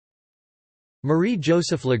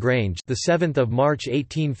Marie-Joseph Lagrange, the 7th of March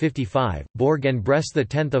 1855, Bourg en Bresse, the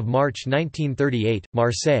 10th of March 1938,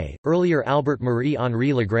 Marseille. Earlier Albert Marie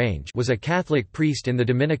Henri Lagrange was a Catholic priest in the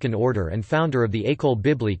Dominican order and founder of the École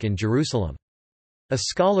biblique in Jerusalem. A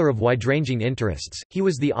scholar of wide-ranging interests, he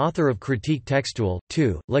was the author of Critique textuelle,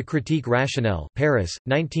 2, La critique rationnelle, Paris,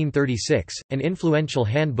 1936, an influential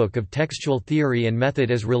handbook of textual theory and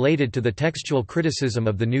method as related to the textual criticism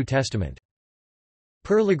of the New Testament.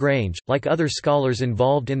 Père Lagrange, like other scholars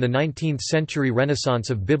involved in the 19th-century renaissance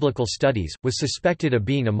of biblical studies, was suspected of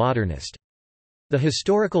being a modernist. The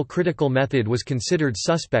historical critical method was considered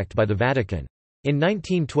suspect by the Vatican. In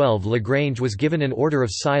 1912 Lagrange was given an order of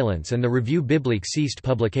silence and the Revue biblique ceased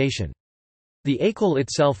publication. The école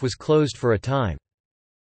itself was closed for a time.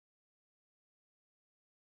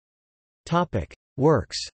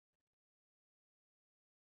 Works.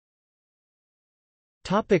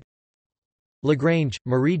 Lagrange,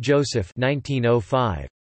 Marie-Joseph 1905.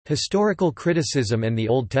 Historical Criticism and the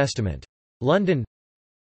Old Testament. London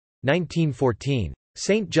 1914.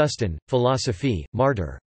 Saint Justin, Philosophie,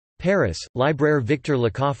 Martyr. Paris, Libraire Victor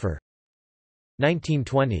Lecoffre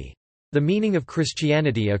 1920. The Meaning of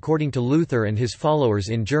Christianity According to Luther and His Followers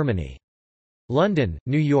in Germany. London,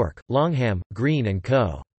 New York, Longham, Green &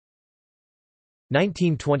 Co.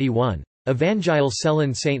 1921. Évangile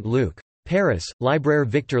selon Saint Luc. Paris, Libraire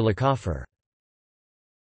Victor Lecoffre.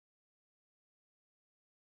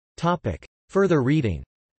 Further reading.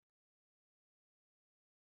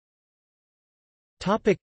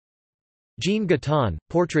 Jean Guitton,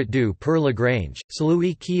 Portrait du Père Lagrange,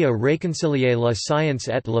 celui qui a réconcilié la science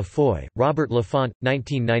et la foi, Robert Laffont,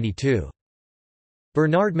 1992.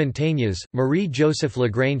 Bernard Montaignes, Marie-Joseph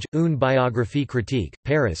Lagrange, Une biographie critique,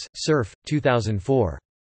 Paris, Cerf, 2004.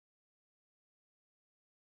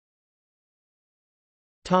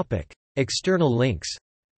 External links.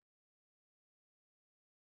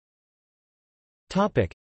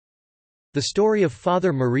 The story of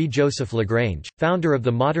Father Marie-Joseph Lagrange, founder of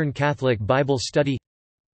the modern Catholic Bible study.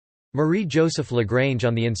 Marie-Joseph Lagrange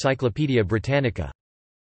on the Encyclopædia Britannica.